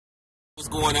What's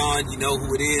going on? You know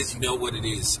who it is. You know what it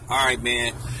is. All right,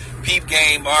 man. Peep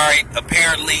game. All right.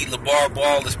 Apparently, Lavar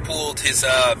Ball has pulled his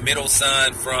middle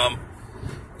son from,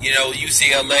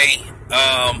 UCLA.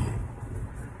 I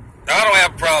don't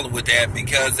have a problem with that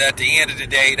because at the end of the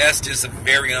day, that's just a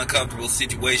very uncomfortable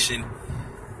situation.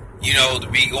 To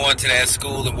be going to that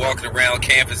school and walking around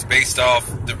campus based off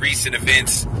the recent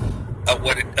events of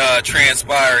what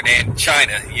transpired in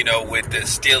China, with the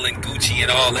stealing Gucci and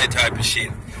all that type of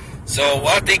shit. So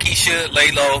I think he should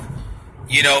lay low,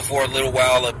 for a little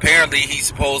while. Apparently he's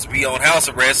supposed to be on house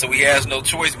arrest, so he has no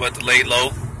choice but to lay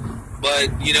low.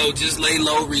 But, just lay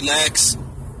low, relax,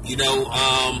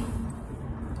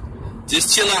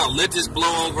 just chill out. Let this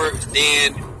blow over,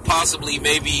 then possibly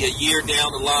maybe a year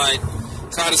down the line,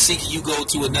 try to see you go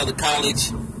to another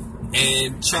college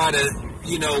and try to,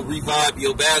 revive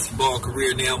your basketball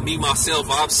career. Now, me, myself,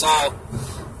 I saw,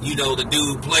 the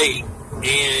dude play,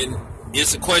 and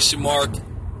it's a question mark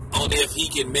on if he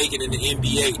can make it in the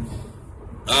NBA.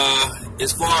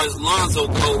 As far as Lonzo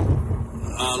go,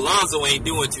 Lonzo ain't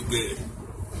doing too good.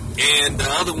 And the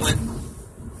other one,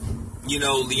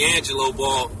 LiAngelo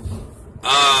Ball,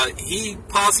 he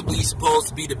possibly supposed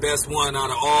to be the best one out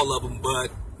of all of them, but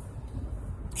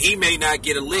he may not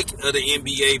get a lick of the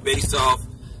NBA based off,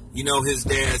 his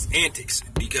dad's antics,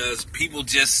 because people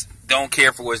just don't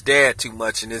care for his dad too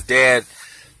much, and his dad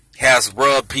has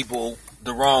rubbed people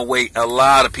the wrong way, a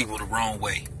lot of people the wrong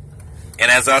way. And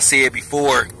as I said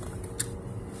before,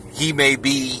 he may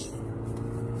be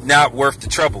not worth the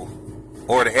trouble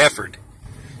or the effort.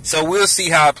 So we'll see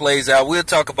how it plays out. We'll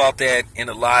talk about that in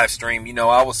a live stream.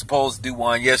 I was supposed to do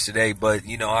one yesterday, but,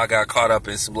 I got caught up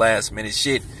in some last minute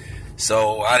shit.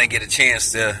 So I didn't get a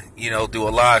chance to, do a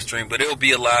live stream, but it'll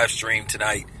be a live stream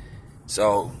tonight.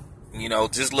 So,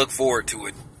 just look forward to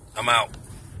it. I'm out.